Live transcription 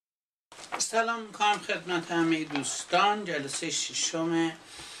سلام میکنم خدمت همه دوستان. جلسه ششم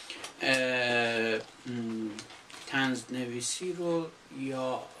طنز نویسی رو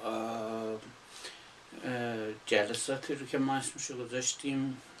یا جلساتی رو که ما اسمشو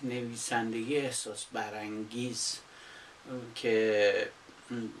گذاشتیم نویسندگی احساس برانگیز، که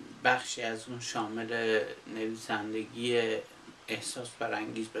بخشی از اون شامل نویسندگی احساس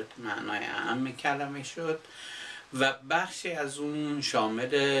برانگیز به معنای اعم کلمه شد و بخشی از اون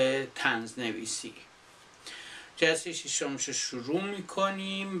شامل طنز نویسی. جلسه ششمش رو شروع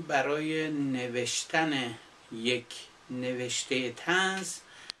میکنیم. برای نوشتن یک نوشته طنز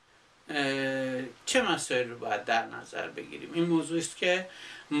چه مسائل رو باید در نظر بگیریم؟ این موضوع است که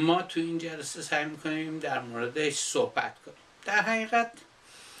ما تو این جلسه سعی میکنیم در موردش صحبت کنیم. در حقیقت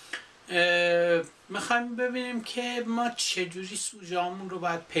میخوایم ببینیم که ما چجوری سوژه‌هامون رو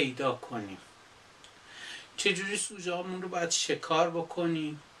باید پیدا کنیم، چجوری سوژه‌هامون رو باید شکار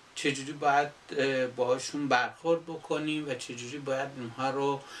بکنیم، چجوری باید باهاشون برخورد بکنیم و چجوری باید اونها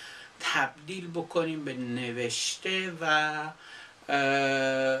رو تبدیل بکنیم به نوشته و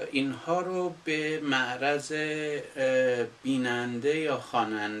اینها رو به معرض بیننده یا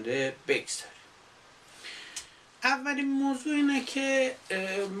خواننده بگذاریم. اولین موضوع اینه که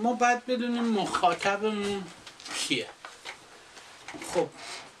ما باید بدونیم مخاطبمون کیه. خب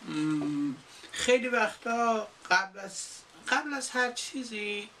خیلی وقتا قبل از هر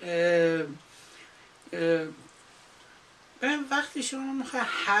چیزی وقتی شما میخوای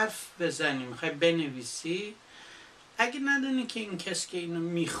حرف بزنی، میخوای بنویسی، اگه ندونی که این کسی که اینو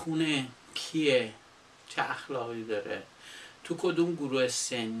میخونه کیه، چه اخلاقی داره، تو کدوم گروه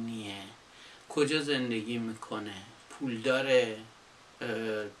سنیه، کجا زندگی میکنه، پولداره،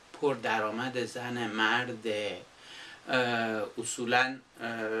 پر درآمد زن، مرد، اصولا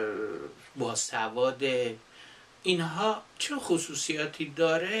باسواد، اینها چه خصوصیاتی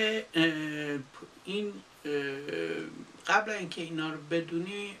داره، این قبل اینکه اینا رو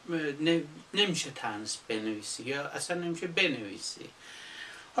بدونی نمیشه طنز بنویسی یا اصلا نمیشه بنویسی.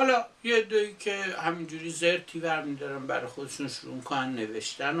 حالا یه عده‌ای که همینجوری زرتی برمی‌دارن برای خودشون شروع می‌کنن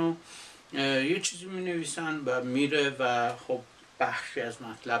نوشتن و یه چیزی می‌نویسن و میره و خب بخشی از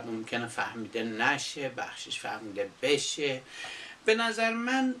مطلب ممکنه فهمیده نشه، بخشش فهمیده بشه. به نظر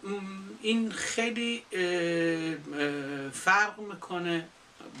من این خیلی فرق میکنه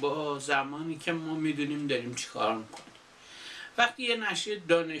با زمانی که ما میدونیم داریم چیکار میکنیم. وقتی یه نشریه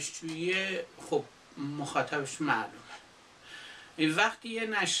دانشجویی، خب مخاطبش معلومه. وقتی یه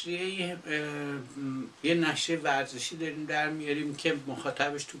نشریه ورزشی داریم در میاریم که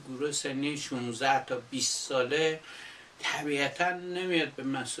مخاطبش تو گروه سنی 16 تا 20 ساله، طبیعتا نمیاد به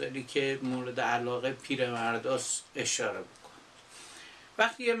مسائلی که مورد علاقه پیرمرداست اشاره بکنه.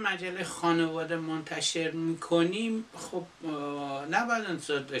 وقتی یه مجله خانواده منتشر میکنیم، خب نباید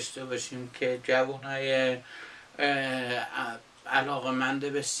انتظار داشته باشیم که جوانای علاقه‌مند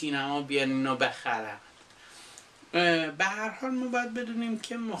به سینما بیان اینو بخرن. به هر حال ما باید بدونیم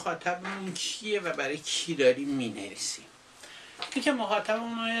که مخاطبمون کیه و برای کی داریم مینویسیم. این که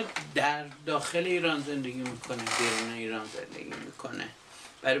مخاطبمون در داخل ایران زندگی میکنه، بیرون ایران زندگی میکنه.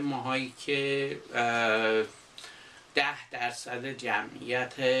 برای ماهایی که 10%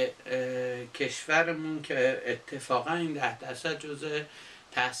 جمعیت کشورمون که اتفاقا این 10% جزء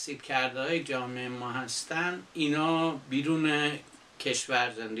تحصیل کرده های جامعه ما هستن، اینا بیرون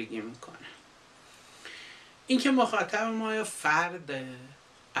کشور زندگی میکنه. این که مخاطب ما یا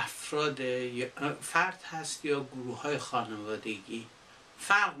فرد هست یا گروه های خانوادگی،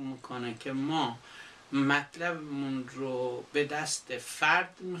 فرق میکنه که ما مطلبمون رو به دست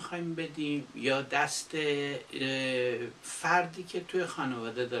فرد میخوایم بدیم یا دست فردی که توی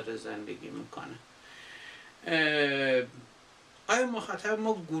خانواده داره زندگی میکنه. آیا مخاطب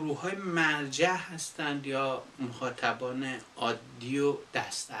ما گروه های مرجع هستند یا مخاطبان عادی و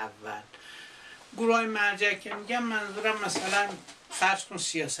دست اول؟ گروه های مرجع که میگم منظورم مثلا فرض کن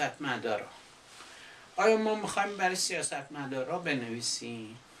سیاستمدارا. آیا ما میخوایم برای سیاستمدارا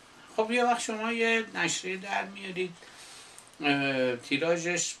بنویسیم؟ خب یه وقت شما یه نشریه در میارید،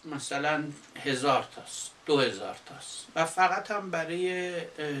 تیراژش مثلا 1000 تاست، 2000 تاست و فقط هم برای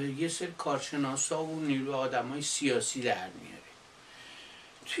یه سری کارشناسا و نیروی آدمای سیاسی در میارید.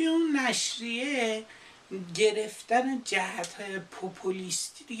 توی اون نشریه گرفتن جهت‌های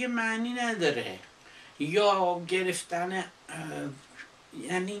پوپولیستی دیگه معنی نداره، یا گرفتن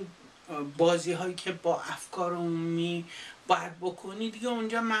یعنی بازی هایی که با افکار عمومی باید بکنی دیگه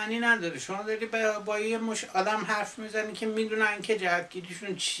اونجا معنی نداره. شما داری با یه آدم حرف میزنی که میدونن که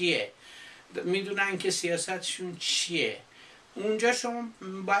جهتگیریشون چیه، میدونن که سیاستشون چیه، اونجا شما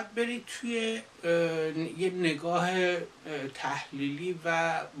باید برید توی یه نگاه تحلیلی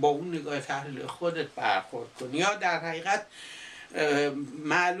و با اون نگاه تحلیلی خودت برخورد کنی، یا در حقیقت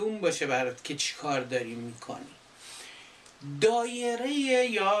معلوم باشه برات که چی کار داری میکنی. دایره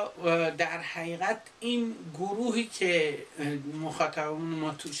یا در حقیقت این گروهی که مخاطبان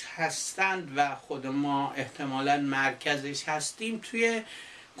ما توش هستند و خود ما احتمالاً مرکزش هستیم توی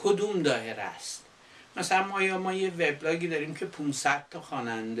کدوم دایره است. مثلا ما یه وبلاگی داریم که 500 تا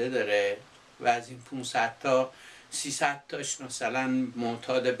خواننده داره و از این 500 تا 300 تاش مثلا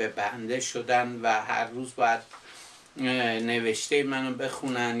معتاد به بنده شدن و هر روز باید نوشته منو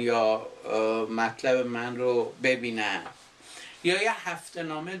بخونن یا مطلب من رو ببینن. یا یه هفته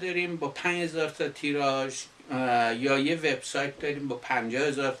نامه داریم با 5000 تا تیراژ، یا یه وبسایت داریم با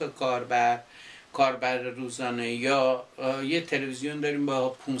 50000 تا کاربر روزانه، یا یه تلویزیون داریم با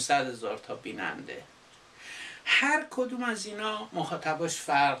 500000 تا بیننده. هر کدوم از اینا مخاطباش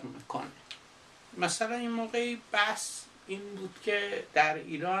فرق میکنه. مثلا این موقعی بحث این بود که در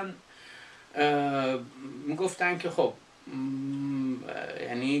ایران میگفتن که خب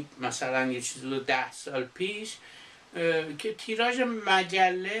یعنی مثلا یه چیزی 10 سال پیش که تیراژ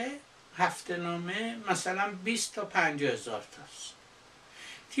مجله هفته نامه مثلا 20 تا 50,000 تاست،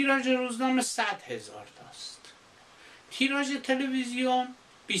 تیراژ روزنامه 100,000 تاست، تیراژ تلویزیون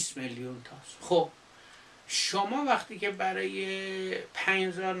 20 میلیون تاست. خب شما وقتی که برای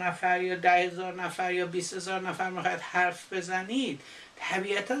 5,000 نفر یا 10,000 نفر یا 20,000 نفر میخواید حرف بزنید،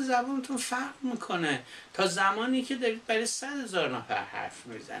 طبیعتا زبانتون فرق میکنه تا زمانی که دارید برای 100,000 نفر حرف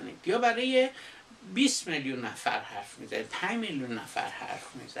میزنید یا برای 20 میلیون نفر حرف میزنید، 5 میلیون نفر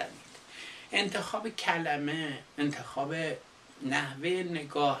حرف میزنید. انتخاب کلمه، انتخاب نحوه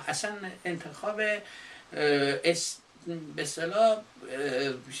نگاه، اصلا انتخاب به اصطلاح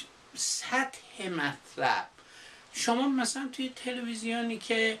سطح مطلب. شما مثلا توی تلویزیونی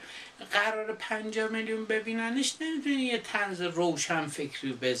که قرار 50 میلیون ببیننش نمیتونی یه طنز روشن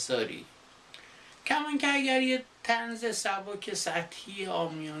فکری بذاری، کمان که اگر یه طنز سبک سطحی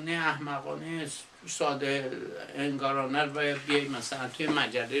عامیانه احمقانه ساده انگارانه رو بیای مثلا توی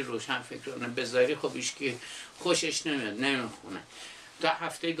مجله روشن فکرانه بذاری، خب ایش که خوشش نمیاد، نمیخونه. تا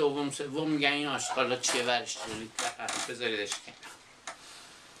هفته دوم سوم میگن این آشغالا چیه ورش دارید بذاریدش کنار.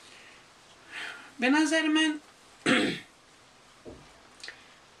 به نظر من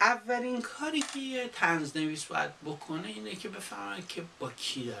اولین کاری که یه طنز نویس باید بکنه اینه که بفهمه که با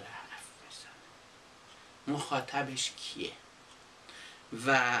کی داره حرف میزنه، مخاطبش کیه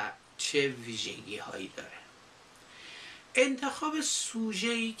و چه ویژگی هایی داره. انتخاب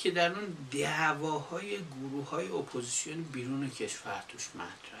سوژه‌ای که در اون دعواهای گروه‌های اپوزیسیون بیرون کشور توش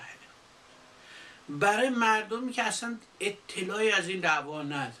مطرحه، برای مردمی که اصلا اطلاعی از این دعوا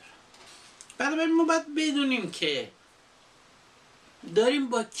نداره. بنابراین ما باید بدونیم که داریم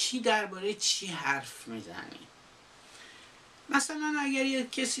با کی درباره چی حرف میزنیم. مثلا اگر یه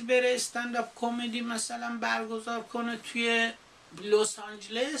کسی بره استنداپ کمدی مثلا برگزار کنه توی لس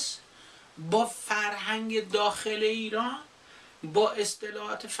آنجلس با فرهنگ داخل ایران، با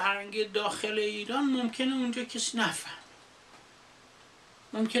اصطلاحات فرهنگ داخل ایران، ممکنه اونجا کسی نفهمه.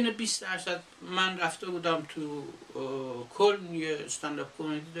 ممکنه 20%. من رفته بودم تو کلن یه استنداپ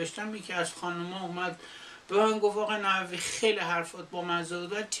کمدی داشتم، یکی از خانم‌ها اومد به من گفت آقا نبوی خیلی حرفات با مزه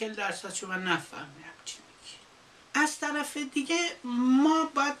بود، 40% شو من نفهمیدم چی میگی. از طرف دیگه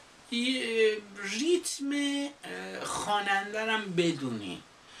ما باید ریتم خواننده رو بدونیم.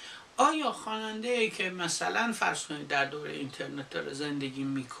 آیا خواننده ای که مثلا فرض کنید در دوره اینترنت داره زندگی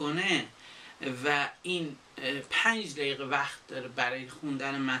میکنه و این 5 دقیقه وقت داره برای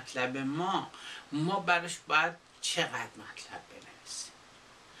خوندن مطلب ما براش باید چقدر مطلب بنویسیم؟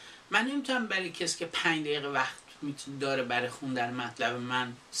 من نمیتونم برای کسی که 5 دقیقه وقت داره برای خوندن مطلب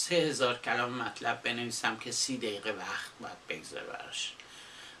من 3000 کلام مطلب بنویسم که 30 دقیقه وقت باید بگذاره براش.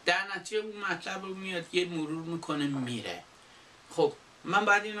 در نتیجه اون مطلب رو میاد یه مرور میکنه میره. خب من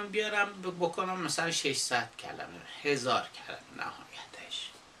باید اینو بیارم بکنم مثلا 600 کلمه، 1000 کلمه نهایتش.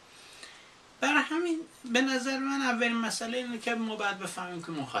 برای همین به نظر من اولین مسئله اینه که ما باید بفهمیم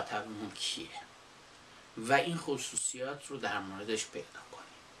که مخاطبمون کیه و این خصوصیات رو در موردش پیدا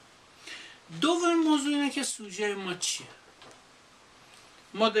کنیم. دومین موضوع اینه که سوژه ما چیه،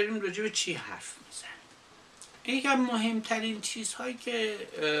 ما داریم راجع به چی حرف میزنیم. یکی از مهمترین چیزهایی که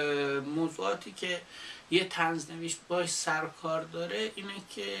موضوعاتی که یه طنزنویس باش سر کار داره اینه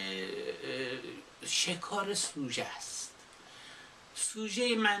که شکار سوژه است.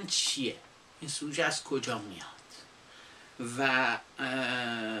 سوژه من چیه؟ این سوژه از کجا میاد؟ و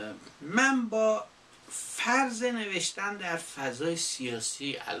من با فرض نوشتن در فضای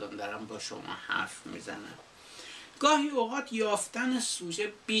سیاسی الان دارم با شما حرف میزنم. گاهی اوقات یافتن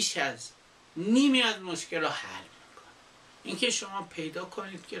سوژه بیش از نیمی از مشکل رو حل میکنه. اینکه شما پیدا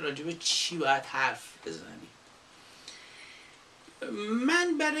کنید که راجع به چی باید حرف بزنید.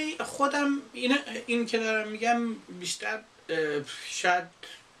 من برای خودم این که دارم میگم بیشتر شاید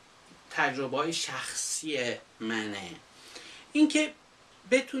تجربه های شخصی منه. اینکه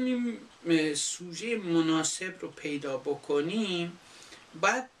بتونیم سوژه مناسب رو پیدا بکنیم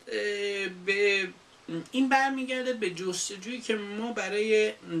بعد به این برمیگرده به جستجویی که ما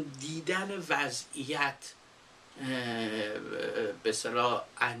برای دیدن وضعیت به اصطلاح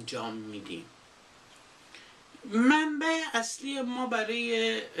انجام میدیم. منبع اصلی ما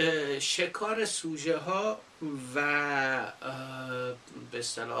برای شکار سوژه ها و به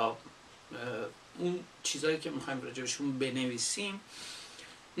اصطلاح اون چیزایی که میخوایم راجبشون بنویسیم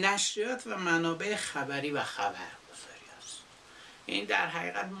نشریات و منابع خبری و خبرگزاری هست. یعنی در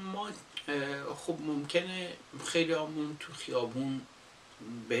حقیقت ما خب ممکنه خیلی همون تو خیابون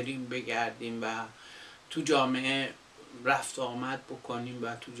بریم بگردیم و تو جامعه رفت و آمد بکنیم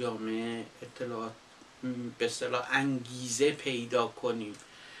و تو جامعه اطلاعات به اصطلاح انگیزه پیدا کنیم،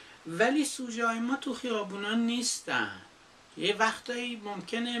 ولی سوژه های ما تو خیابونان نیستن. یه وقتایی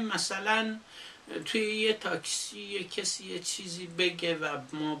ممکنه مثلا توی یه تاکسی یه کسی یه چیزی بگه و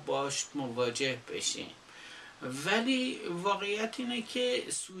ما باش مواجه بشیم، ولی واقعیت اینه که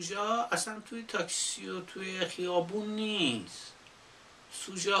سوژه ها اصلا توی تاکسی و توی خیابون نیست.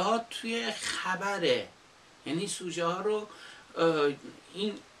 سوژه ها توی خبره. یعنی سوژه ها رو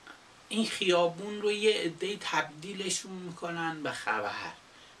این خیابون رو یه عده تبدیلشون میکنن به خبر،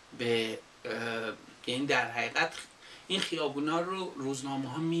 به یعنی در حقیقت این خیابونا رو روزنامه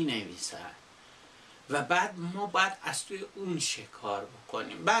ها می نویسن و بعد ما باید از توی اون شکار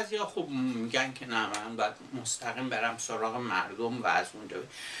بکنیم. بعضی ها خب میگن که نه من باید مستقیم برم سراغ مردم و از اونجا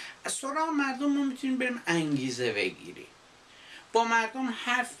از سراغ مردم ما میتونیم بریم انگیزه بگیریم، با مردم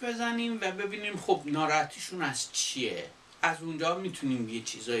حرف بزنیم و ببینیم خب ناراحتیشون از چیه، از اونجا میتونیم یه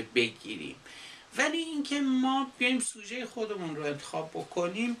چیزای بگیریم. ولی اینکه ما بیایم سوژه خودمون رو انتخاب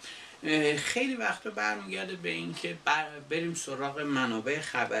بکنیم خیلی وقتا برمیگرده به اینکه بریم سراغ منابع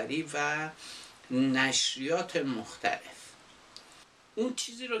خبری و نشریات مختلف. اون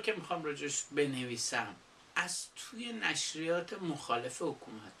چیزی رو که میخوام راجعش بنویسم از توی نشریات مخالف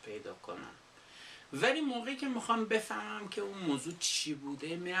حکومت پیدا کنم، ولی موقعی که میخوام بفهمم که اون موضوع چی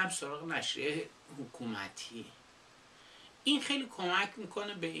بوده میرم سراغ نشریه حکومتی. این خیلی کمک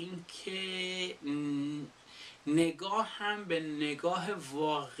میکنه به این که نگاه هم به نگاه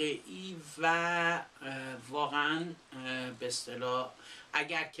واقعی و واقعا به اصطلاح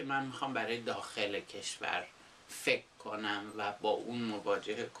اگر که من میخوام برای داخل کشور فکر کنم و با اون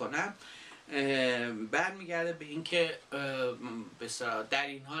مواجهه کنم برمیگرده به این که به اصطلاح در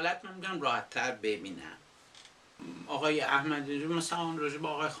این حالت من میتونم راحت‌تر ببینم. آقای احمدی مثلا راجع به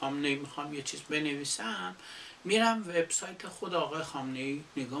آقای خامنه‌ای میخوام یه چیز بنویسم، میرم وبسایت خود آقای خامنه‌ای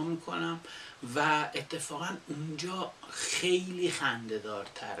نگاه میکنم و اتفاقا اونجا خیلی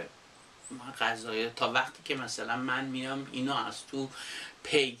خنده‌دارتره قضایا تا وقتی که مثلا من میام اینو از تو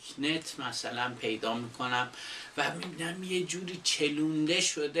پیکنت مثلا پیدا میکنم و میبینم یه جوری چلونده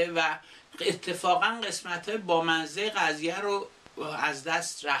شده و اتفاقا قسمت‌های بامزه قضیه رو از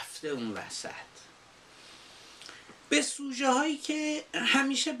دست رفته اون وسط. به سوژه هایی که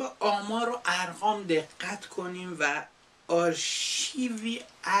همیشه با آمار و ارقام دقت کنیم و آرشیوی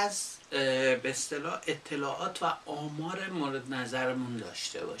از به اصطلاح اطلاعات و آمار مورد نظرمون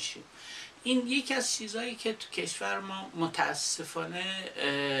داشته باشیم. این یکی از چیزهایی که تو کشور ما متاسفانه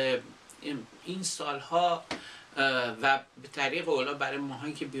این سالها و به طریق اولا برای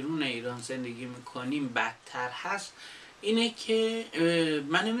ماهایی که بیرون ایران زندگی میکنیم بدتر هست، اینه که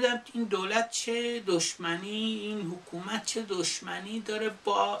من نمیدونم این دولت چه دشمنی، این حکومت چه دشمنی داره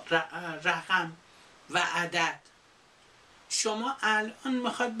با رقم و عدد. شما الان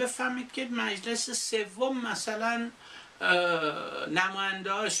میخواد بفهمید که مجلس سوم مثلا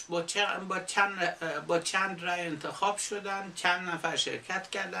نماینده‌اش با چند رای انتخاب شدن، چند نفر شرکت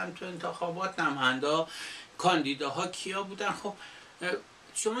کردن تو انتخابات، نماینده کاندیداها کیا بودن. خب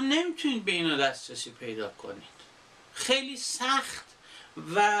شما نمیتونید به اینا دسترسی پیدا کنید. خیلی سخت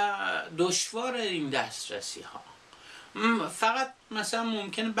و دشوار این دسترسی ها. فقط مثلا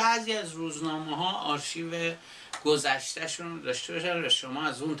ممکنه بعضی از روزنامه ها آرشیو گذشتهشون داشته باشن و شما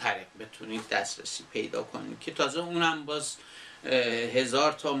از اون طریق بتونید دسترسی پیدا کنید که تازه اونم باز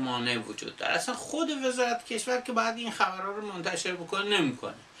 1000 تا مانع وجود داره. اصلا خود وزارت کشور که باید این خبرها رو منتشر بکنه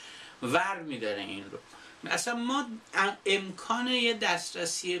نمیکنه، ور میداره این رو. اصلا ما امکان یه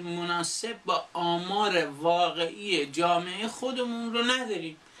دسترسی مناسب با آمار واقعی جامعه خودمون رو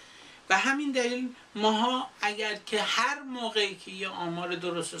نداریم. و همین دلیل ماها اگر که هر موقعی که یه آمار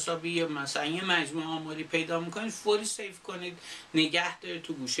درست حسابی یا مثلا یه مجموعه آماری پیدا میکنید فوری سیو کنید، نگه دارید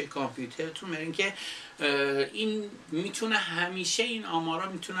تو گوشه کامپیوترتون، برای اینکه این میتونه همیشه این آمارا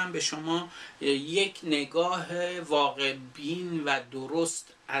میتونن به شما یک نگاه واقع بین و درست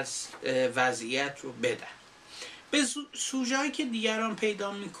از وضعیت رو بدن. به سوژه‌ای که دیگران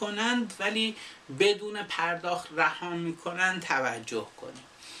پیدا میکنند ولی بدون پرداخت رها میکنند توجه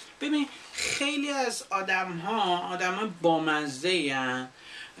کنید. ببین خیلی از آدم بامزه هستند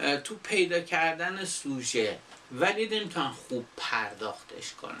تو پیدا کردن سوژه ولی نمیتونن خوب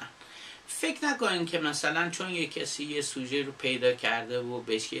پرداختش کنن. فکر نکنین که مثلا چون یه کسی یه سوژه رو پیدا کرده و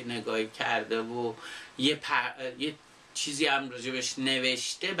بهش یه نگاهی کرده و یه چیزی هم راجبش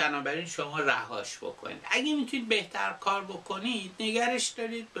نوشته بنابراین شما رهاش بکنید. اگه میتونید بهتر کار بکنید نگرش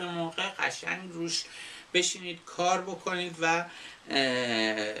دارید، به موقع قشنگ روش بشینید کار بکنید و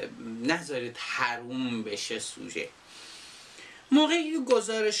نذارید حروم بشه سوژه. موقعی که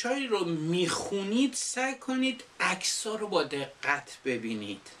گزارش هایی رو میخونید سعی کنید عکس‌ها رو با دقت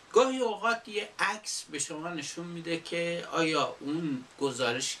ببینید. گاهی اوقات یه عکس به شما نشون میده که آیا اون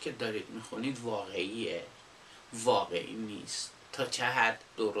گزارشی که دارید میخونید واقعیه، واقعی نیست، تا چه حد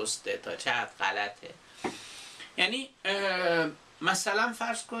درسته، تا چه حد غلطه. یعنی مثلا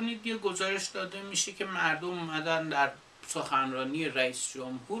فرض کنید یه گزارش داده میشه که مردم اومدن در سخنرانی رئیس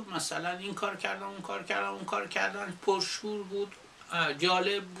جمهور مثلا این کار کردن، اون کار کردن، اون کار کردن، پرشور بود،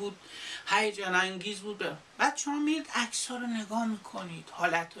 جالب بود، هیجان انگیز بود. بعد شما میرید عکس‌ها رو نگاه میکنید،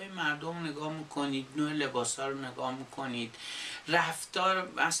 حالتهای مردم رو نگاه میکنید، نوع لباس‌ها رو نگاه میکنید،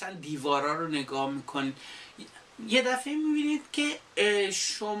 رفتار مثلا دیوارا رو نگاه میکنید، یه دفعه میبینید که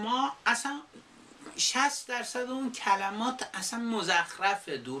شما اصلا 60% اون کلمات اصلا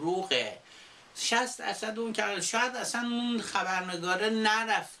مزخرفه، دروغه. 60% اون کلمات شاید اصلا اون خبرنگاره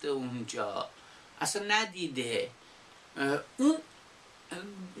نرفته اونجا، اصلا ندیده. اون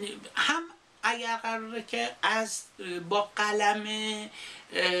هم اگر قراره که با قلم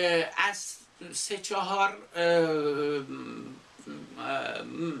از 3-4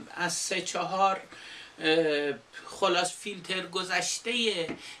 خلاص فیلتر گذشته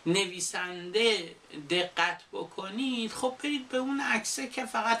نویسنده دقت بکنید، خب برید به اون عکسه که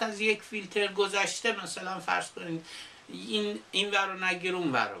فقط از یک فیلتر گذشته، مثلا فرض کنید این ور رو نگیر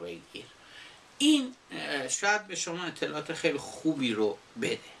اون ور رو بگیر. این شاید به شما اطلاعات خیلی خوبی رو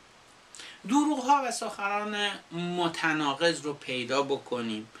بده. دروغ‌ها و سخنان متناقض رو پیدا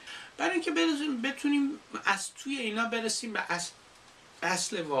بکنیم برای اینکه بتونیم از توی اینا برسیم به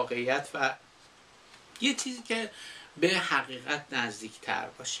اصل واقعیت و یه چیزی که به حقیقت نزدیکتر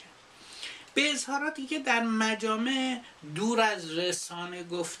باشه. به اظهاراتی که در مجامع دور از رسانه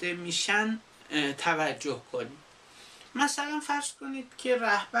گفته میشن توجه کنیم. مثلا فرض کنید که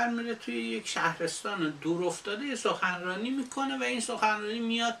رهبر میره توی یک شهرستان دور افتاده سخنرانی میکنه و این سخنرانی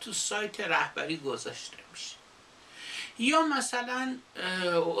میاد تو سایت رهبری گذاشته میشه. یا مثلا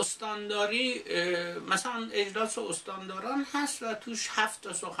استانداری، مثلا اجلاس استانداران هست و توش 7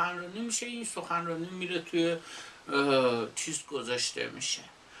 تا سخنرانی میشه، این سخنرانی میره توی چیز گذاشته میشه،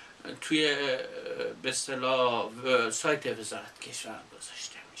 توی به اصطلاح سایت وزارت کشور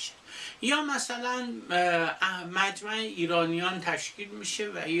گذاشته میشه. یا مثلا مجمع ایرانیان تشکیل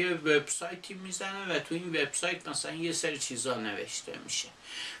میشه و یه وبسایتی میزنه و تو این وبسایت مثلا یه سری چیزا نوشته میشه.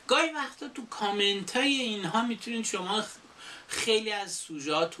 گاهی وقتا تو کامنت های اینها میتونید شما خیلی از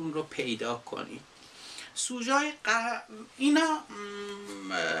سوژه‌هاتون رو پیدا کنید. سوژه اینا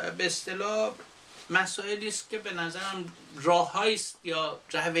به اصطلاح مسائلی است که به نظرم راه‌هایی است یا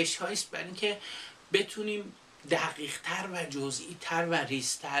روش‌هایی است برای اینکه بتونیم دقیق‌تر و جزئی‌تر و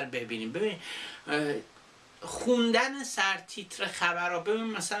ریزتر ببینیم. ببین خوندن سرتیتر خبرها، ببین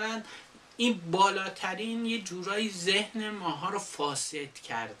مثلا این بالاترین یه جورایی ذهن ماها رو فاسد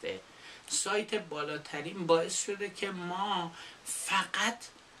کرده. سایت بالاترین باعث شده که ما فقط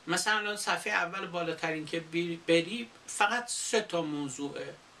مثلا صفحه اول بالاترین که بری فقط 3 تا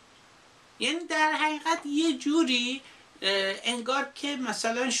موضوعه. یعنی در حقیقت یه جوری انگار که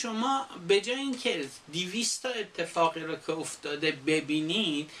مثلا شما به جای اینکه 200 تا اتفاقی رو که افتاده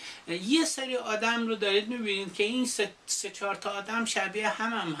ببینید، یه سری آدم رو دارید میبینید که این 3-4 تا آدم شبیه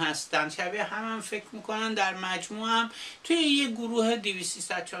هم هستن، شبیه هم فکر میکنن، در مجموع هم توی یه گروه 200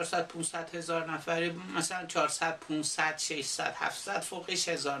 300 400 500 هزار نفری، مثلا 400 500 600 700 فوقش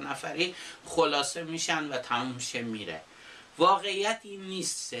هزار نفری خلاصه میشن و تموم میشه میره. واقعیت این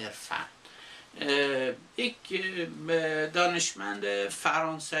نیست صرفا. یک دانشمند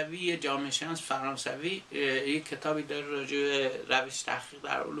فرانسوی، جامعه شناس فرانسوی، یک کتابی داره راجع به روش تحقیق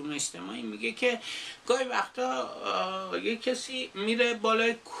در علوم اجتماعی، میگه که گاهی وقتا یک کسی میره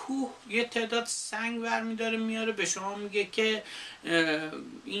بالای کوه، یه تعداد سنگ برمیداره میاره، به شما میگه که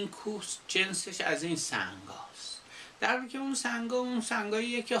این کوه جنسش از این سنگاست، در حالی که اون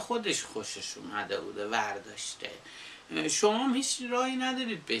سنگاییه که خودش خوشش اومده بوده ورداشته. شما هم هیچ راهی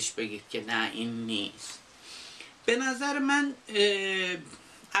ندارید بهش بگید که نه این نیست. به نظر من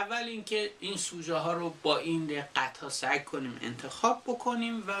اول اینکه این سوژه ها رو با این دقت ها سعی کنیم انتخاب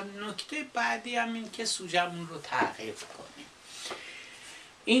بکنیم و نکته بعدی هم این که سوژه‌مون رو تغییر کنیم.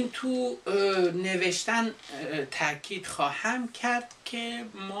 این تو نوشتن تاکید خواهم کرد که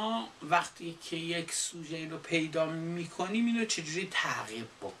ما وقتی که یک سوژه رو پیدا میکنیم اینو چجوری تغییر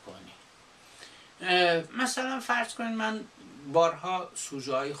بکنیم. مثلا فرض کنید من بارها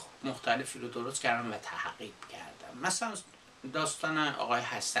سوژه های مختلفی رو درست کردم و تعقیب کردم. مثلا داستان آقای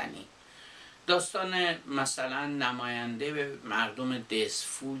حسنی، داستان مثلا نماینده مردم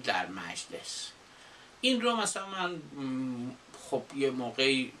دزفول در مجلس، این رو مثلا من خب یه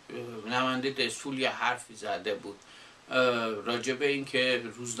موقعی نماینده دزفول یه حرفی زده بود راجع به این که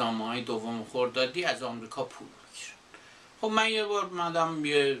روزنامه‌های دوم خردادی از آمریکا پول میگیرن. خب من یه بار اومدم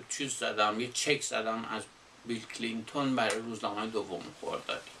یه چیز زدم، یه چک زدم از بیل کلینتون برای روزنامه دوم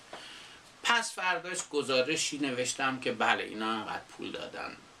خردادی. پس فرداش گزارشی نوشتم که بله اینا انقدر پول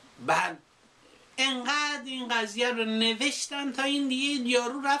دادن. بعد انقدر این قضیه رو نوشتم تا این دیگه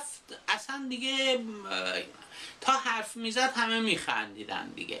یارو رفت اصلا دیگه تا حرف میزد همه میخندیدن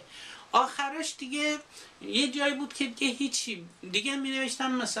دیگه. آخرش دیگه یه جایی بود که دیگه هیچی دیگه می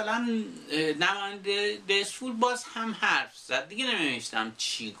نوشتم، مثلا نماینده دزفول باز هم حرف زد، دیگه نمی نوشتم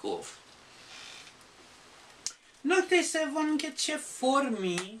چی گفت. نکته سوم که چه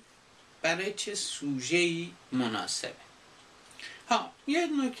فرمی برای چه سوژه‌ای مناسبه. یه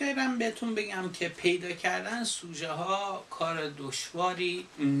نکته هم بهتون بگم که پیدا کردن سوژه ها کار دشواری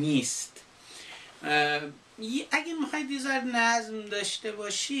نیست. اگه میخواید یه ذره نظم داشته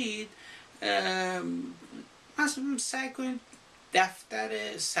باشید، مثلا سعی کنید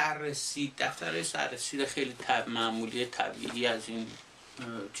دفتر سررسید خیلی معمولی طبیعی از این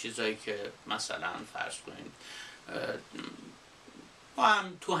چیزایی که مثلا فرض کنید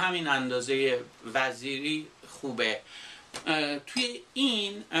تو همین اندازه وزیری خوبه. توی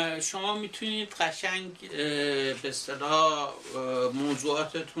این شما میتونید قشنگ به اصطلاح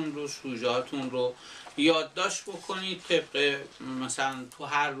موضوعاتتون رو، سوژه‌هاتون رو یادداشت بکنید، طبق مثلا تو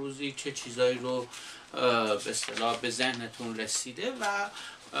هر روزی چه چیزایی رو به اصطلاح به ذهنتون رسیده و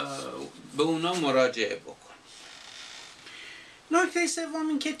به اونا مراجعه بکنید. نکته سوم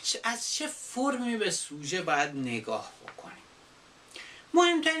این که از چه فرمی به سوژه باید نگاه بکنیم.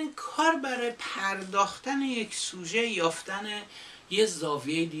 مهمترین کار برای پرداختن یک سوژه یافتن یه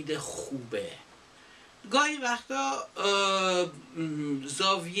زاویه دید خوبه. گاهی وقتا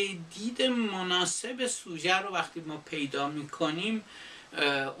زاویه دید مناسب سوژه رو وقتی ما پیدا میکنیم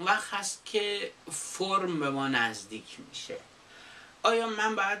اون وقت هست که فرم به ما نزدیک میشه. آیا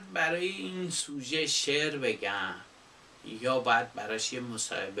من باید برای این سوژه شعر بگم یا باید براش یه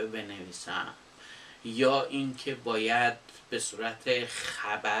مصاحبه بنویسم یا اینکه باید به صورت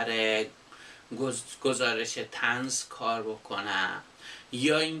خبر گزارش طنز کار بکنم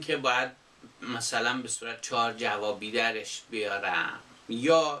یا اینکه باید مثلا به صورت 4 جوابی درش بیارم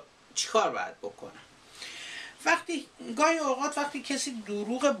یا چیکار باید بکنم. گاهی اوقات وقتی کسی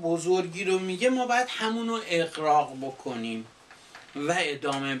دروغ بزرگی رو میگه ما باید همونو اقراق بکنیم و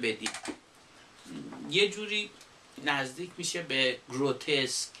ادامه بدیم. یه جوری نزدیک میشه به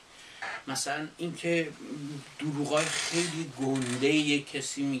گروتسک. مثلا اینکه دروغای خیلی گنده یک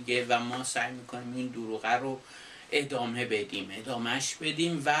کسی میگه و ما سعی میکنیم این دروغه رو ادامهش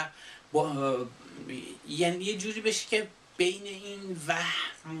بدیم و یعنی یه جوری بشه که بین این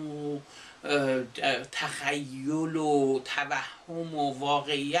وهم و تخیل و توهم و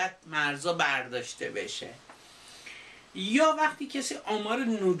واقعیت مرزا برداشته بشه. یا وقتی کسی آمار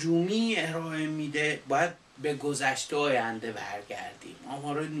نجومی ارائه میده باید به گذشته آینده برگردیم.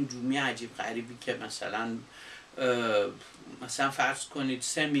 آمار نجومی عجیب غریبی که مثلا فرض کنید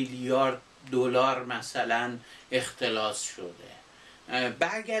 3 میلیارد دلار مثلا اختلاس شده،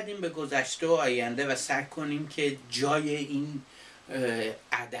 برگردیم به گذشته و آینده و سعی کنیم که جای این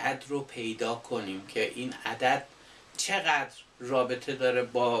عدد رو پیدا کنیم که این عدد چقدر رابطه داره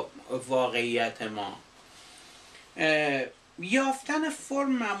با واقعیت ما. یافتن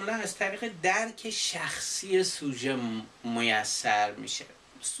فرم معمولا از طریق درک شخصی سوژه میسر میشه.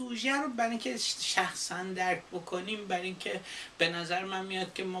 سوژه رو برای اینکه شخصا درک بکنیم، برای اینکه به نظر من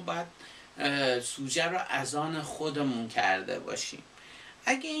میاد که ما باید سوژه رو از آن خودمون کرده باشیم.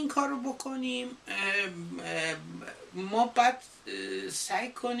 اگه این کار رو بکنیم ما باید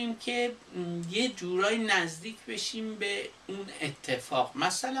سعی کنیم که یه جورایی نزدیک بشیم به اون اتفاق.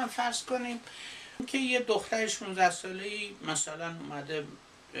 مثلا فرض کنیم که یه دختر 16 ساله‌ای مثلا اومده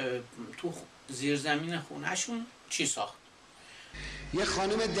تو زیرزمین خونهشون چی ساخت. یه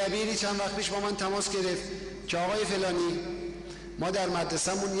خانم دبیری چند وقت پیش با من تماس گرفت که آقای فلانی، ما در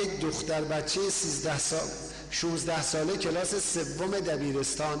مدرسه‌مون یک دختر بچه 16 ساله کلاس سوم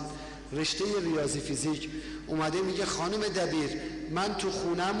دبیرستان رشته ریاضی فیزیک اومده میگه خانم دبیر من تو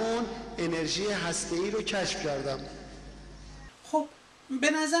خونمون انرژی هسته‌ای رو کشف کردم. خب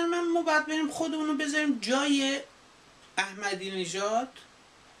به نظر ما باید بریم خودمونو بذاریم جای احمدی نژاد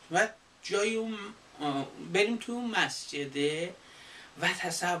و جای اون، بریم تو اون مسجده و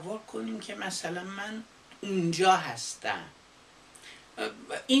تصور کنیم که مثلا من اونجا هستم.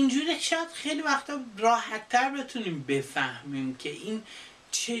 اینجوری شاید خیلی وقتا راحت‌تر بتونیم بفهمیم که این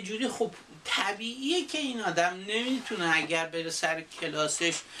چجوری. خب طبیعیه که این آدم نمیتونه اگر بره سر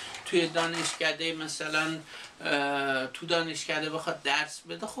کلاسش توی دانشکده مثلا تو دانشکده بخواد درس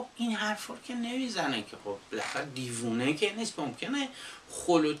بده، خب این حرفا که نمیزنه که. خب بالاخره دیوونه که نیست، ممکنه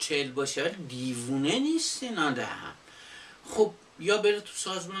خل و چل باشه ولی دیوونه نیست این آدم. خب یا بره تو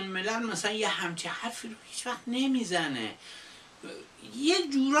سازمان ملل مثلا یه همچه حرفی رو هیچ وقت نمیزنه. یه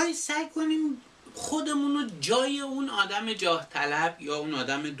جورایی سعی کنیم خودمون رو جای اون آدم جاه طلب یا اون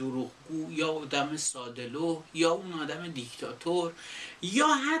آدم دروغگو یا آدم ساده‌لوح یا اون آدم دیکتاتور یا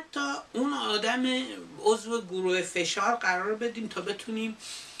حتی اون آدم عضو گروه فشار قرار بدیم تا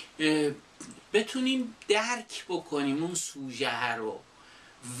بتونیم درک بکنیم اون سوژه رو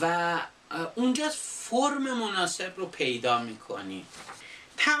و اونجا فرم مناسب رو پیدا میکنیم.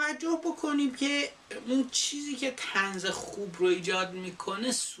 توجه بکنیم که اون چیزی که طنز خوب رو ایجاد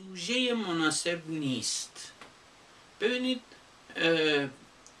میکنه سوژه مناسب نیست. ببینید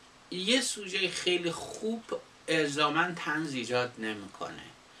یه سوژه خیلی خوب الزاماً طنز ایجاد نمیکنه.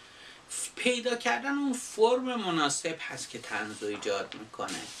 پیدا کردن اون فرم مناسب هست که طنز رو ایجاد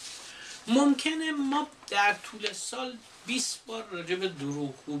میکنه. ممکنه ما در طول سال 20 بار راجع به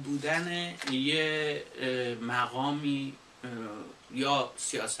دروغگو بودن یه مقامی یا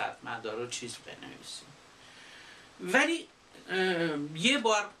سیاستمدار رو چیز بنویسیم، ولی یه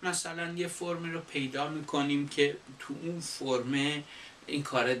بار مثلا یه فرمی رو پیدا میکنیم که تو اون فرمه این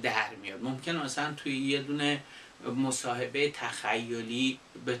کار در میاد. ممکنه مثلا توی یه دونه مصاحبه تخیلی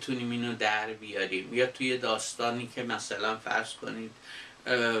بتونیم اینو در بیاریم یا توی داستانی که مثلا فرض کنید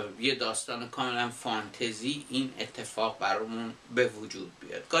یه داستان کاملا فانتزی این اتفاق برامون به وجود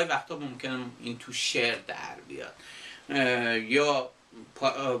بیاد. گاهی وقتا ممکنه این تو شعر در بیاد یا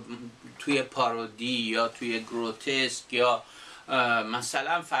توی پارودی یا توی گروتسک یا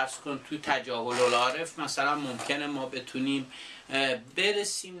مثلا فرض کن توی تجاهل العارف مثلا ممکنه ما بتونیم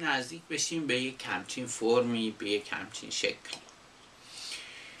برسیم نزدیک بشیم به یک همچین فرمی، به یک همچین شکلی.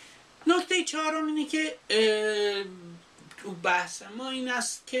 نکته چهارم اینه که تو بحث ما این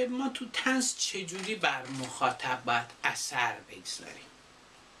است که ما تو طنز چجوری بر مخاطب باید اثر بگذاریم.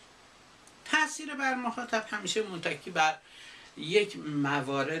 تأثیر بر مخاطب همیشه متکی بر یک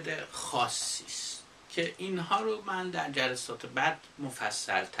موارد خاصی است که اینها رو من در جلسات بعد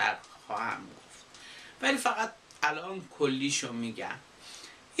مفصل‌تر خواهم گفت، ولی فقط الان کلیشو میگم.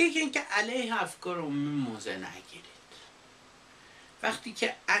 یکی اینکه علیه افکار عمومی موضع نگیرید. وقتی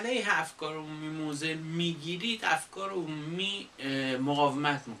که علیه افکار عمومی موضع میگیرید افکار عمومی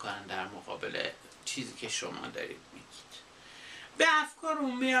مقاومت میکنن در مقابل چیزی که شما دارید میگید. به افکار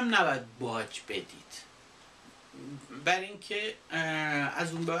عمومی هم نباید باج بدید، برای اینکه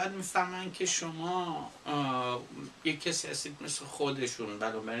از اون بعد میفهمن که شما یک کسی هستید مثل خودشون،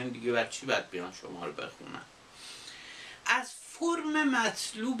 بنابراین دیگه بر چی باید بیان شما رو بخونن. از فرم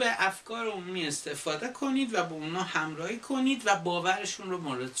مطلوب افکار عمومی استفاده کنید و با اونا همراهی کنید و باورشون رو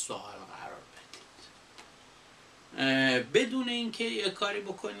مورد سوال قرار بدید، بدون اینکه یه کاری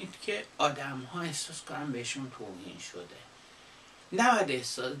بکنید که آدم‌ها احساس کنن بهشون توهین شده.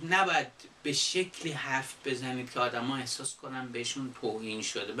 نباید به شکلی حرف بزنید که آدم‌ها احساس کنن بهشون توهین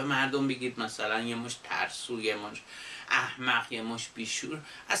شده. به مردم بگید مثلا یه مش ترسو، یه مش احمق، یه مش بیشور.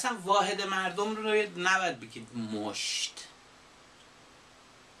 اصلا واحد مردم رو نباید بگید مشت.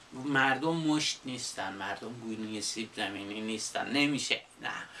 مردم مشت نیستن، مردم گونی سیب زمینی نیستن، نمیشه. نه،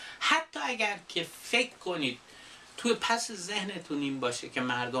 حتی اگر که فکر کنید توی پس ذهنتون این باشه که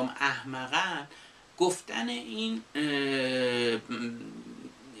مردم احمقن، گفتن این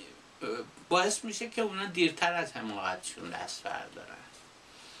باعث میشه که اونا دیرتر از حماقتشون دست بردارن.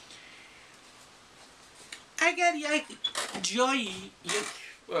 اگر یک جایی یک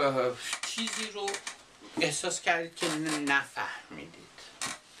چیزی رو احساس کردید که نفهمیدید.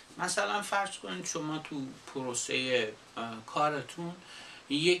 مثلا فرض کنید شما تو پروسه کارتون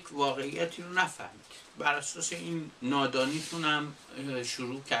یک واقعیتی رو نفهمیدید، بر اساس این نادانیتون هم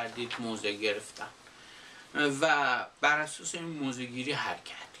شروع کردید موضع گرفتن و بر اساس این موضع گیری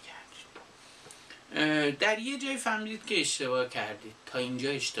حرکت کردید. در یه جای فهمیدید که اشتباه کردید، تا اینجا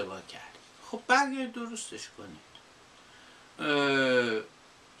اشتباه کردید. خب برگردید درستش کنید.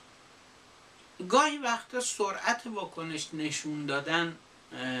 گاهی وقتا سرعت واکنش نشون دادن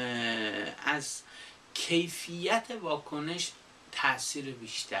از کیفیت واکنش تأثیر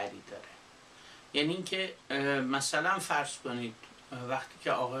بیشتری داره. یعنی اینکه مثلا فرض کنید وقتی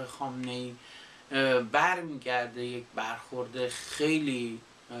که آقای خامنه‌ای برمیگرده یک برخورد خیلی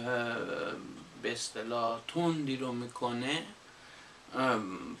به اصطلاح تندی رو میکنه،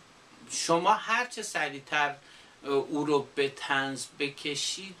 شما هرچه سریعتر او رو به طنز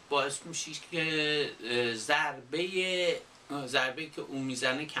بکشید باعث میشه که ضربه که او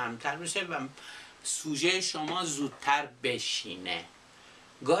میزنه کمتر بشه و سوژه شما زودتر بشینه.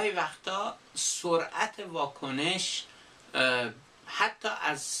 گاهی وقتا سرعت واکنش حتی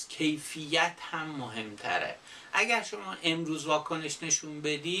از کیفیت هم مهمتره. اگر شما امروز واکنش نشون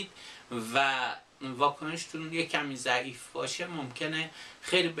بدید و واکنشتون یه کمی ضعیف باشه، ممکنه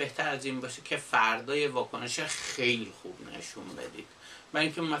خیلی بهتر از این باشه که فردای واکنش خیلی خوب نشون بدید، برای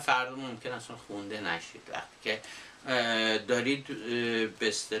اینکه فردا ممکن اصلا خونده نشید وقتی که دارید به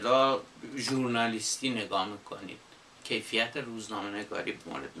اصطلاح ژورنالیستی نگاه میکنید. کیفیت روزنامه نگاری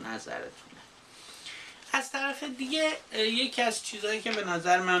مورد نظرتونه. از طرف دیگه یکی از چیزهایی که به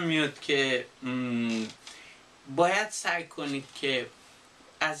نظر من میاد که باید سعی کنید که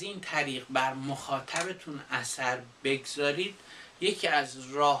از این طریق بر مخاطبتون اثر بگذارید، یکی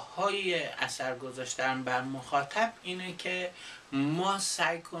از راه‌های اثر گذاشتن بر مخاطب اینه که ما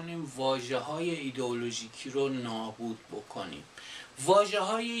سعی کنیم واژه‌های ایدئولوژیکی رو نابود بکنیم.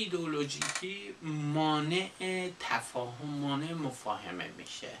 واژه‌های ایدئولوژیکی مانع تفاهم، مانع مفاهمه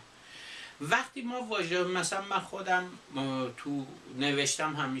میشه. وقتی ما واژه، مثلا من خودم تو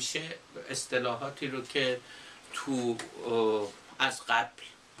نوشتم همیشه اصطلاحاتی رو که تو از قبل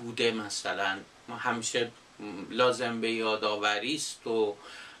بوده مثلا همیشه لازم به یادآوری است و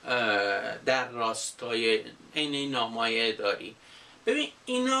در راستای عین نامه‌های اداری. ببین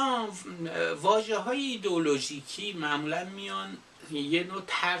اینا واژه‌های ایدئولوژیکی معمولا میان یه نوع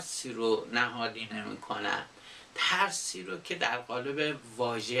ترسی رو نهادینه میکنن، ترسی رو که در قالب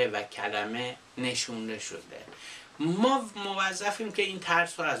واژه و کلمه نشونده شده. ما موظفیم که این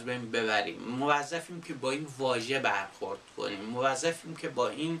ترس رو از بین ببریم، موظفیم که با این واژه برخورد کنیم، موظفیم که با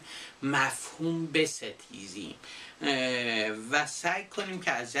این مفهوم بستیزیم و سعی کنیم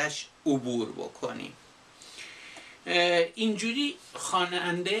که ازش عبور بکنیم. اینجوری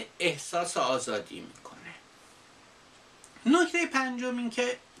خواننده احساس آزادی میکنه. نکته پنجم این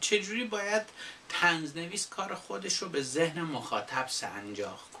که چجوری باید طنزنویس کار خودش رو به ذهن مخاطب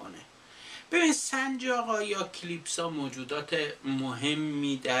سنجاق کنه. ببین سنجاق‌ها یا کلیپس‌ها موجودات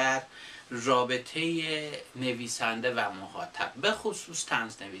مهمی در رابطه نویسنده و مخاطب، به خصوص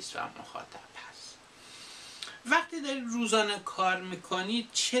طنزنویس و مخاطب هست. وقتی دارید روزانه کار میکنید،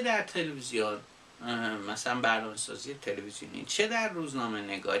 چه در تلویزیون مثلا برنامه‌سازی تلویزیونی، چه در روزنامه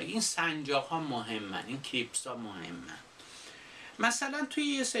نگاری، این سنجاق‌ها مهمن، این کلیپس‌ها مهمن. مثلا توی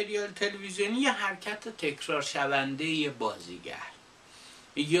یه سریال تلویزیونی یه حرکت تکرار شونده یه بازیگر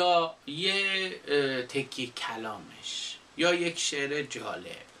یا یه تکی کلامش یا یک شعر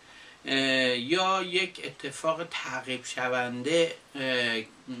جالب یا یک اتفاق تعقیب شونده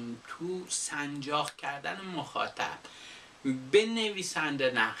تو سنجاق کردن مخاطب به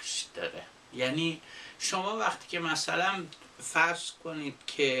نویسنده نقش داره. یعنی شما وقتی که مثلا فرض کنید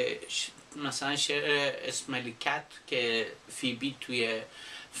که مثلا شعر اسملیکت که فیبی توی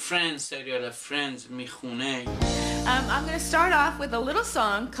فرندز، سریال فرندز میخونه، I'm going to start off with a little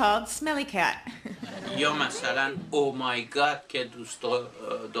song called Smelly Cat. یا مثلا او مای گاد که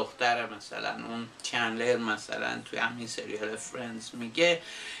دختر مثلا اون چندلر مثلا توی همین سریال فرندز میگه،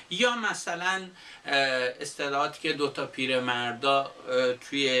 یا مثلا اصطلاحاتی که دوتا پیرمردا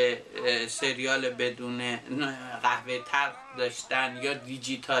توی سریال بدون قهوه تلخ داشتن، یا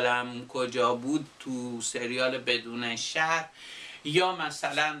دیجیتال هم کجا بود تو سریال بدون شهر، یا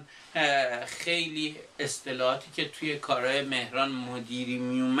مثلا خیلی اصطلاحاتی که توی کارهای مهران مدیری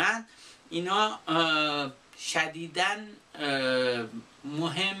میومد، اینا شدیداً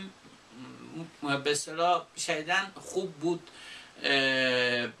مهم، به اصطلاح شدیداً خوب بود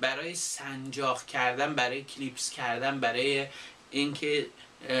برای سنجاق کردن، برای کلیپس کردن، برای اینکه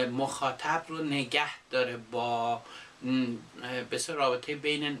مخاطب رو نگه داره با بسیار رابطه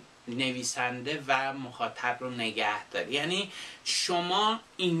بین نویسنده و مخاطب رو نگه داره. یعنی شما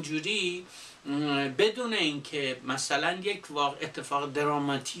اینجوری بدون اینکه مثلا یک اتفاق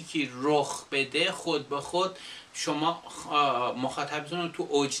دراماتیکی رخ بده، خود به خود شما مخاطبتون رو تو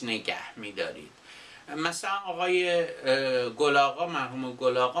اوج نگه میدارید. مثلا آقای گلاغا، مرحوم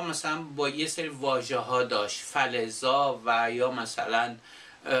گلاغا، مثلا با یه سری واژه ها داشت، فلزا و یا مثلا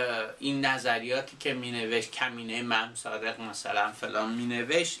این نظریاتی که می نوشت، کمینه مهم صادق مثلا فلان می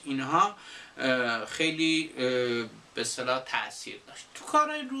نوشت، اینها خیلی به اصطلاح تاثیر داشت. تو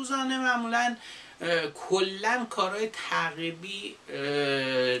کارهای روزانه معمولا کلا کارهای تعقیبی،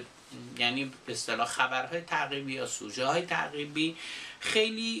 یعنی به اصطلاح خبرهای تعقیبی یا سوژه های تعقیبی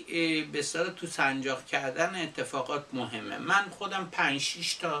خیلی به اصطلاح تو سنجاق کردن اتفاقات مهمه. من خودم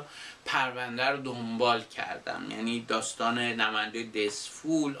 5-6 تا پرونده رو دنبال کردم، یعنی داستان نماینده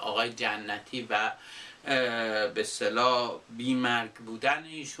دسفول، آقای جنتی و به اصطلاح بیمرگ بودن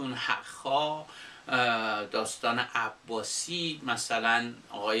ایشون، حقا، داستان عباسی، مثلا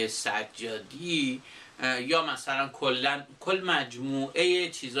آقای سجادی، یا مثلا کل مجموعه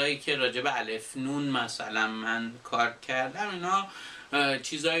چیزایی که راجع به الف نون مثلا من کار کردم، اینا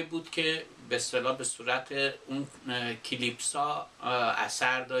چیزایی بود که به اصطلاح به صورت اون کلیپسا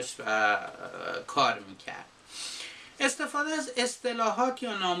اثر داشت و کار میکرد. استفاده از اصطلاحات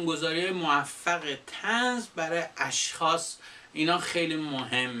یا نامگذاری موفق طنز برای اشخاص، اینا خیلی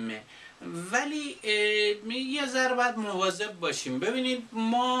مهمه، ولی یه ذره باید مواظب باشیم. ببینید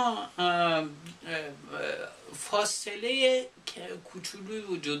ما فاصله کوچولویی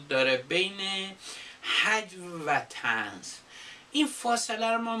وجود داره بین حجو و طنز. این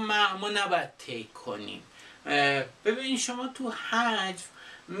فاصله رو ما نباید طی کنیم. ببینید شما تو حجو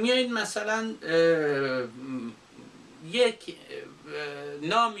میایید مثلا یک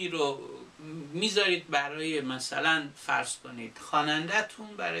نامی رو میذارید برای مثلا فرض کنید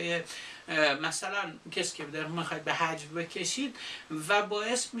خواننده‌تون، برای مثلا کسی که میخواید به حجو بکشید و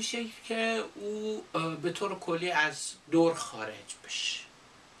باعث میشه که او به طور کلی از دور خارج بشه.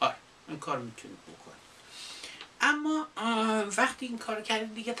 آره این کار میتونید بکنید، اما وقتی این کار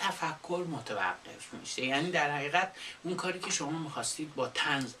کردید دیگه تفکر متوقف میشه. یعنی در حقیقت اون کاری که شما میخواستید با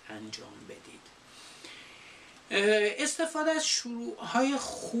طنز انجام بدید. استفاده از شروعهای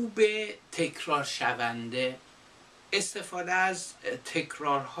خوب تکرار شونده، استفاده از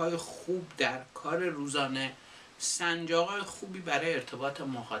تکرارهای خوب در کار روزانه، سنجاق‌های خوبی برای ارتباط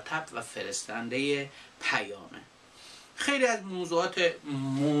مخاطب و فرستنده پیامه. خیلی از موضوعات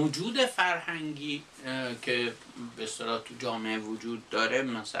موجود فرهنگی که به اصطلاح تو جامعه وجود داره،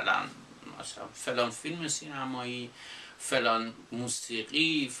 مثلا فلان فیلم سینمایی، فلان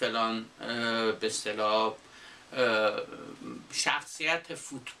موسیقی، فلان به اصطلاح شخصیت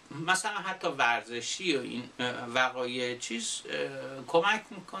مثلا حتی ورزشی و این وقایع چیز کمک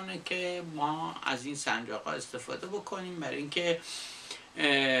میکنه که ما از این سنجاق‌ها استفاده بکنیم برای اینکه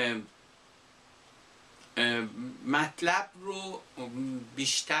مطلب رو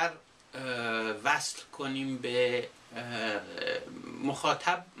بیشتر وصل کنیم به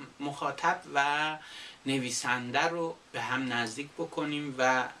مخاطب و نویسنده رو به هم نزدیک بکنیم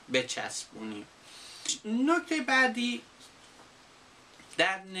و بچسبونیم. نکته بعدی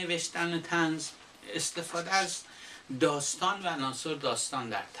در نوشتن طنز، استفاده از داستان و عناصر داستان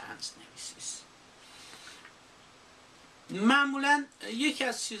در طنز نویسی است. معمولا یکی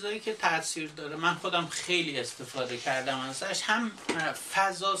از چیزهایی که تاثیر داره، من خودم خیلی استفاده کردم ازش، هم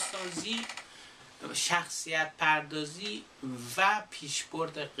فضا سازی، شخصیت پردازی و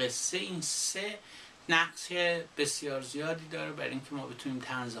پیشبرد قصه. این سه نقش بسیار زیادی داره برای اینکه ما بتونیم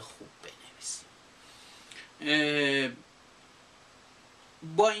طنز خوب بنویسیم.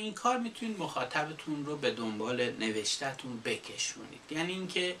 با این کار میتونید مخاطبتون رو به دنبال نوشته‌تون بکشونید. یعنی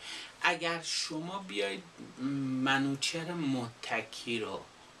اینکه اگر شما بیاید منوچهر متکی رو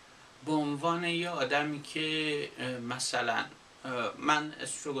به عنوان یه آدمی که مثلا من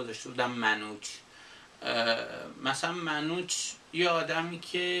اسمش رو گذاشته بودم منوچ، مثلا منوچ یه آدمی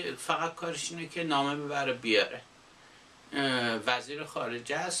که فقط کارش اینه که نامه ببره بیاره، وزیر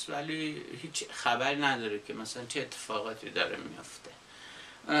خارجه است ولی هیچ خبری نداره که مثلا چه اتفاقاتی داره میفته.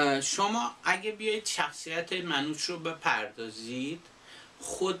 شما اگه بیایید شخصیت منوچ رو بپردازید،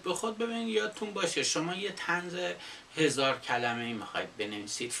 خود به خود ببینید یادتون باشه شما یه طنز 1000 کلمه‌ای میخواید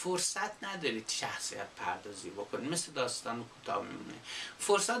بنویسید، فرصت ندارید شخصیت پردازی بکنید، مثل داستان کوتاه میمونه،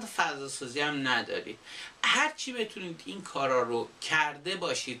 فرصت فضا سازی هم ندارید. هر چی بتونید این کارا رو کرده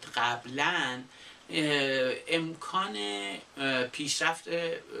باشید قبلا، امکان پیشرفت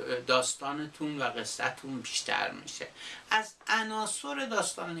داستانتون و قصتون بیشتر میشه. از عناصر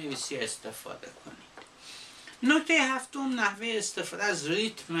داستان نویسی استفاده کنید. نکته هفتم نحوه استفاده از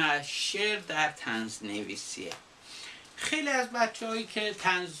ریتم و شعر در طنزنویسیه. خیلی از بچه‌هایی که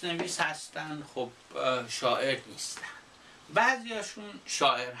طنزنویس هستن خب شاعر نیستن، بعضیاشون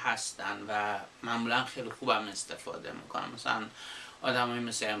شاعر هستن و معمولا خیلی خوبم استفاده میکنن. مثلا آدمایی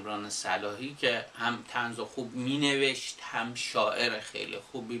مثل عمران صلاحی که هم طنز خوب مینوشت هم شاعر خیلی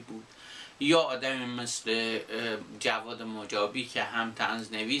خوبی بود، یا آدمی مثل جواد مجابی که هم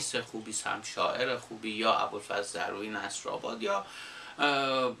طنزنویس خوبی هم شاعر خوبی، یا ابوالفضل ضروری نصرآباد، یا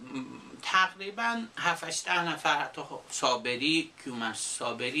تقریبا 7-8 نفر، حتی صابری، کیومرث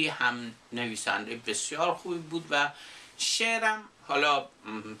صابری هم نویسنده بسیار خوبی بود و شعرم حالا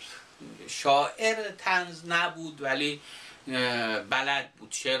شاعر طنز نبود ولی بلد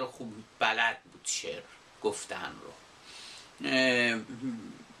بود شعر خوب، بلد بود شعر گفتن رو.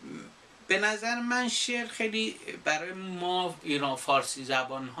 به نظر من شعر خیلی برای ما ایران فارسی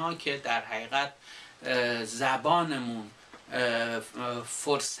زبان ها که در حقیقت زبانمون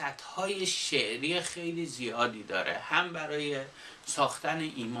فرصت های شعری خیلی زیادی داره، هم برای ساختن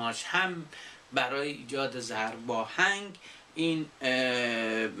ایماژ هم برای ایجاد ضرباهنگ. این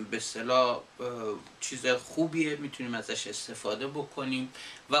به اصطلاح چیز خوبیه، میتونیم ازش استفاده بکنیم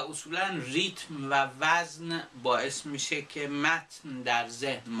و اصولا ریتم و وزن باعث میشه که متن در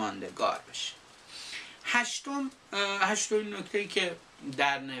ذهن ماندگار بشه. هشتمین نکته‌ای که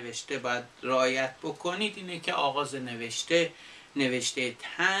در نوشته باید رعایت بکنید اینه که آغاز نوشته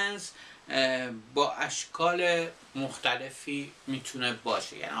طنز با اشکال مختلفی میتونه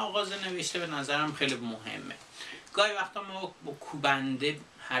باشه. یعنی آغاز نوشته به نظرم خیلی مهمه. گاهی وقتا ما با کوبنده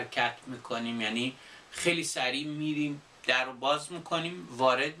حرکت میکنیم، یعنی خیلی سریع میریم در رو باز میکنیم،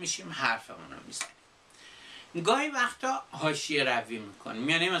 وارد میشیم، حرفمون رو میزنیم. گاهی وقتا حاشیه روی میکنیم،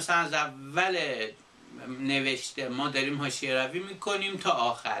 یعنی مثلا از اول نوشته ما داریم حاشیه روی میکنیم تا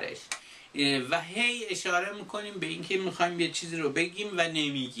آخرش و هی اشاره میکنیم به اینکه میخوایم یه چیزی رو بگیم و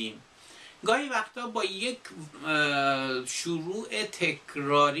نمیگیم. گاهی وقتا با یک شروع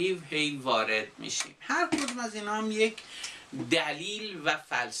تکراری هی وارد میشیم. هر کدوم از اینا هم یک دلیل و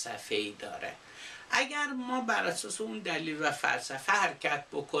فلسفه‌ای داره. اگر ما بر اساس اون دلیل و فلسفه حرکت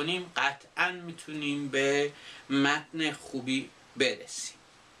بکنیم قطعا میتونیم به متن خوبی برسیم.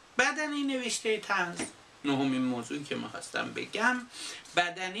 بدنه نوشته طنز، نهمین موضوعی که می‌خواستم بگم،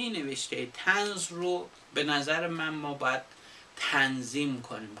 بدنه نوشته طنز رو به نظر من ما باید تنظیم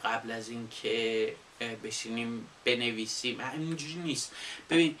کنیم قبل از اینکه بشینیم بنویسیم. همینجوری نیست.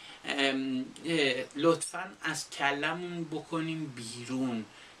 ببین لطفاً از کلمون بکنیم بیرون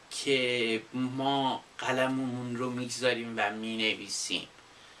که ما قلممون رو میگذاریم و مینویسیم.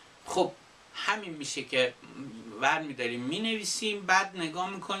 خب همین میشه که برمی‌داریم مینویسیم، بعد نگاه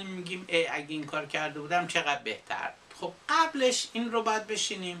میکنیم میگیم اگه این کار کرده بودم چقدر بهتر. خب قبلش این رو باید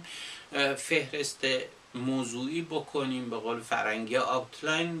بشینیم فهرست موضوعی بکنیم، به قول فرنگی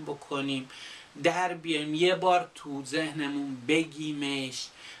آوتلاین بکنیم، در بیایم یه بار تو ذهنمون بگیمش،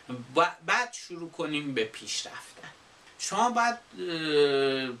 بعد شروع کنیم به پیش رفتن. شما باید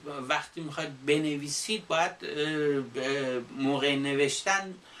وقتی میخواید بنویسید باید موقع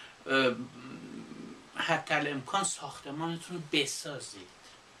نوشتن حتی الامکان ساختمانتون رو بسازید.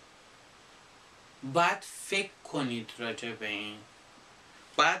 باید فکر کنید راجع به این.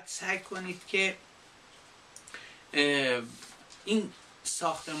 باید سعی کنید که این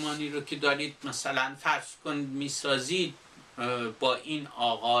ساختمانی رو که دارید مثلا فرض کنید میسازید، با این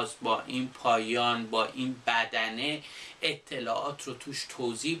آغاز، با این پایان، با این بدنه اطلاعات رو توش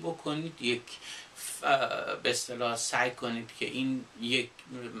توضیح بکنید. یک به اصطلاح سعی کنید که این یک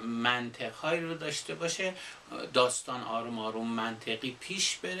منطقهایی رو داشته باشه، داستان آروم آروم منطقی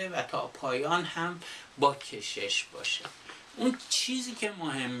پیش بره و تا پایان هم با کشش باشه. اون چیزی که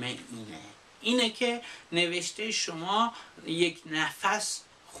مهمه اینه که نوشته شما یک نفس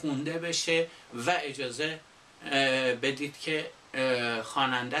خونده بشه و اجازه بدید که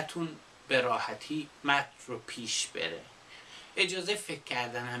خواننده‌تون به راحتی متن رو پیش بره. اجازه فکر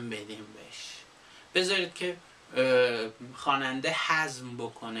کردن هم بدیم بهش. بذارید که خواننده هضم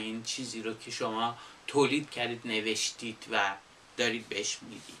بکنه این چیزی رو که شما تولید کردید، نوشتید و دارید بهش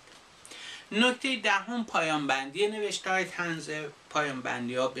میدید. نکته دهم پایان بندی نوشته‌های طنزه. پایان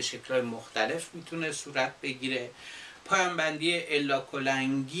بندی ها به شکل‌های مختلف میتونه صورت بگیره. پایان بندی الا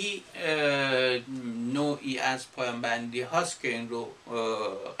کلنگی نوعی از پایان بندی هاست که این رو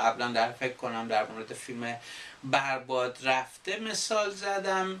قبلا در فکر کنم در مورد فیلم برباد رفته مثال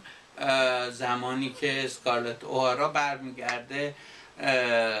زدم. زمانی که اسکارلت اوهارا برمیگرده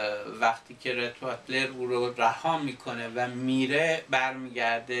وقتی که رتواتلر او رو رها میکنه و میره،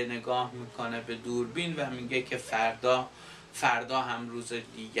 برمیگرده نگاه میکنه به دوربین و میگه که فردا هم روز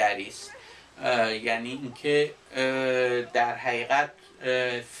دیگری است. یعنی اینکه در حقیقت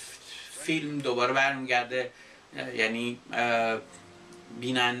فیلم دوباره برمیگرده، یعنی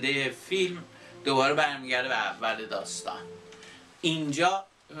بیننده فیلم دوباره برمیگرده به اول داستان. اینجا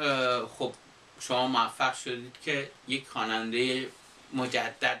خب شما موفق شدید که یک خواننده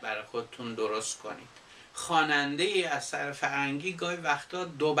مجدد برای خودتون درست کنید. خواننده اثر فرهنگی گاهی وقتا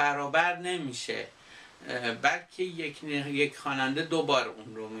 2 برابر نمیشه، بلکه یک خواننده 2 بار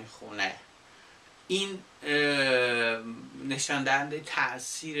اون رو میخونه. این نشان دهنده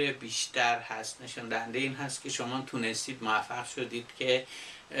تأثیر بیشتر هست، نشان دهنده این هست که شما تونستید موفق شدید که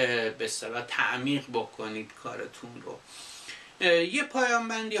به اصطلاح تعمیق بکنید کارتون رو. یه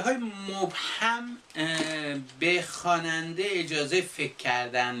پایان‌بندی های مبهم به خواننده اجازه فکر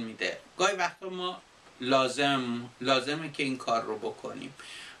کردن میده. گاهی وقتا ما لازمه که این کار رو بکنیم.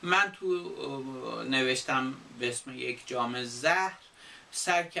 من تو نوشتم به اسم یک جام زهر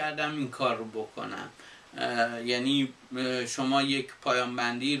سعی کردم این کار رو بکنم. یعنی شما یک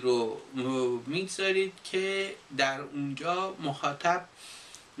پایان‌بندی رو میگذارید که در اونجا مخاطب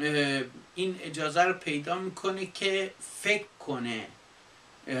این اجازه رو پیدا میکنه که فکر کنه.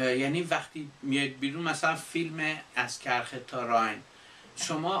 یعنی وقتی میاد بیرون، مثلا فیلم از کرخ تا راین،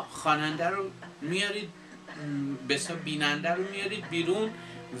 شما خواننده رو میارید، بسیار بیننده رو میارید بیرون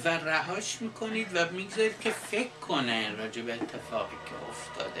و رهاش میکنید و میگذارید که فکر کنه راجع به اتفاقی که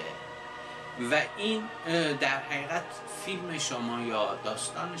افتاده و این در حقیقت فیلم شما یا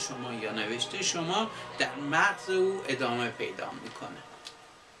داستان شما یا نوشته شما در مغز او ادامه پیدا میکنه.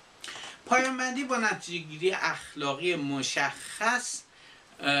 پایان‌بندی با نتیجه گیری اخلاقی مشخص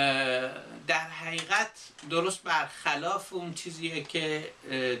در حقیقت درست برخلاف اون چیزیه که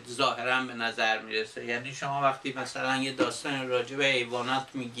ظاهرا به نظر میرسه. یعنی شما وقتی مثلا یه داستان راجع به حیوانات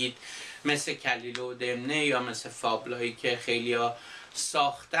میگید مثل کلیله و دمنه یا مثل فابلایی که خیلیا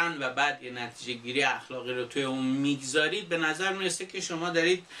ساختن و بعد یه نتیجه گیری اخلاقی رو توی اون میگذارید، به نظر میرسه که شما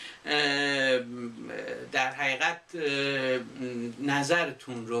دارید در حقیقت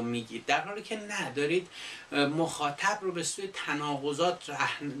نظرتون رو میگید، در حالی که نه، دارید مخاطب رو به سوی تناقضات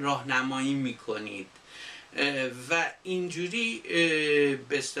راهنمایی میکنید و اینجوری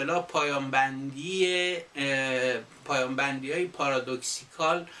به اصطلاح پایان‌بندی های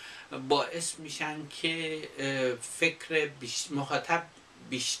پارادوکسیکال باعث میشن که فکر مخاطب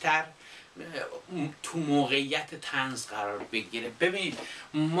بیشتر تو موقعیت طنز قرار بگیره. ببینید،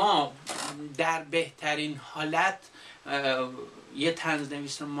 ما در بهترین حالت یه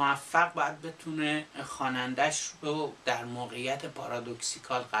طنزنویس موفق باید بتونه خواننده‌اش رو در موقعیت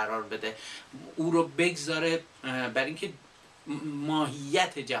پارادوکسیکال قرار بده، او رو بگذاره، برای اینکه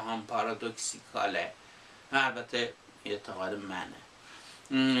ماهیت جهان پارادوکسیکاله. البته اعتقاد منه.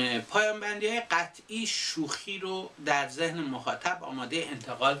 پایان‌بندی های قطعی شوخی رو در ذهن مخاطب آماده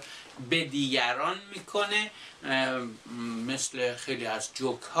انتقال به دیگران میکنه. مثل خیلی از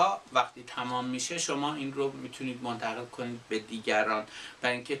جوک ها وقتی تمام میشه شما این رو میتونید منتقل کنید به دیگران،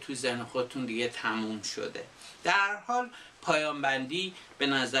 برای اینکه تو ذهن خودتون دیگه تموم شده. در هر حال پایان‌بندی به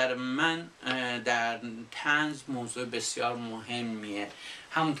نظر من در طنز موضوع بسیار مهمیه.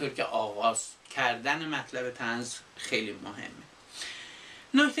 همونطور که آغاز کردن مطلب طنز خیلی مهمه.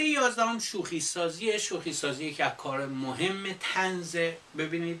 نکته 11 شوخی سازی. شوخی سازی که کار مهم طنز.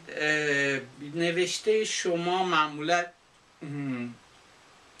 ببینید، نوشته شما معمولا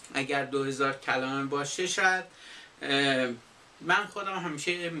اگر 2000 کلمه باشه، شاید من خودم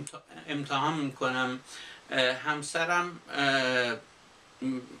همیشه امتحان میکنم. همسرم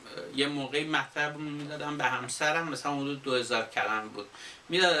یه موقعی مطلب میدادم به همسرم، مثلا حدود 2000 کلمه بود،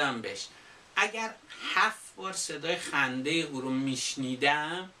 میدادم بهش. اگر 7 بار صدای خنده او رو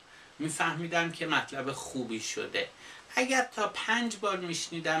میشنیدم، میفهمیدم که مطلب خوبی شده. اگر تا 5 بار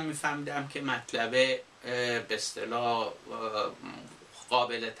میشنیدم، میفهمیدم که مطلب به اصطلاح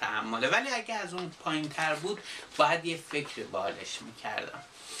قابل تحمله. ولی اگر از اون پایین تر بود، باید یه فکر بالش میکردم.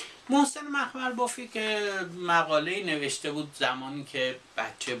 محسن مخمربافی که مقاله نوشته بود زمانی که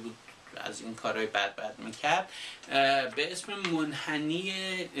بچه بود، از این کارهای بد میکرد، به اسم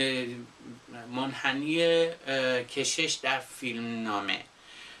منحنی کشش در فیلم نامه.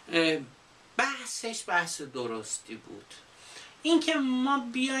 بحثش بحث درستی بود. اینکه ما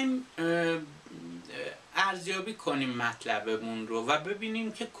بیایم ارزیابی کنیم مطلبمون رو و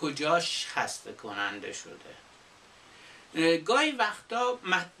ببینیم که کجاش خسته کننده شده. گاهی وقتا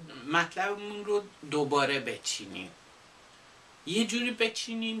مطلبمون رو دوباره بچینیم، یه جوری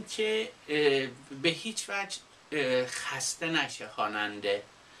بچینیم که به هیچ وجه خسته نشه خواننده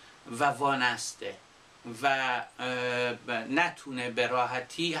و وانسته و نتونه به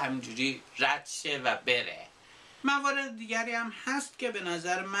راحتی همینجوری رد شه و بره. موارد دیگری هم هست که به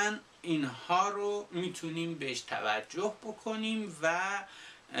نظر من اینها رو میتونیم بهش توجه بکنیم و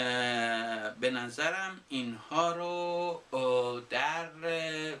به نظرم اینها رو در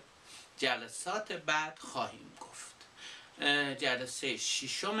جلسات بعد خواهیم گفت. جلسه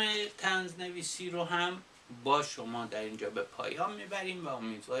 6 طنزنویسی رو هم با شما در اینجا به پایان میبریم و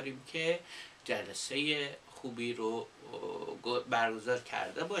امیدواریم که جلسه خوبی رو برگزار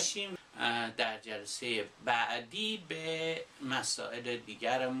کرده باشیم. در جلسه بعدی به مسائل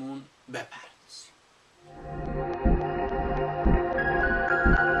دیگرمون بپردازیم.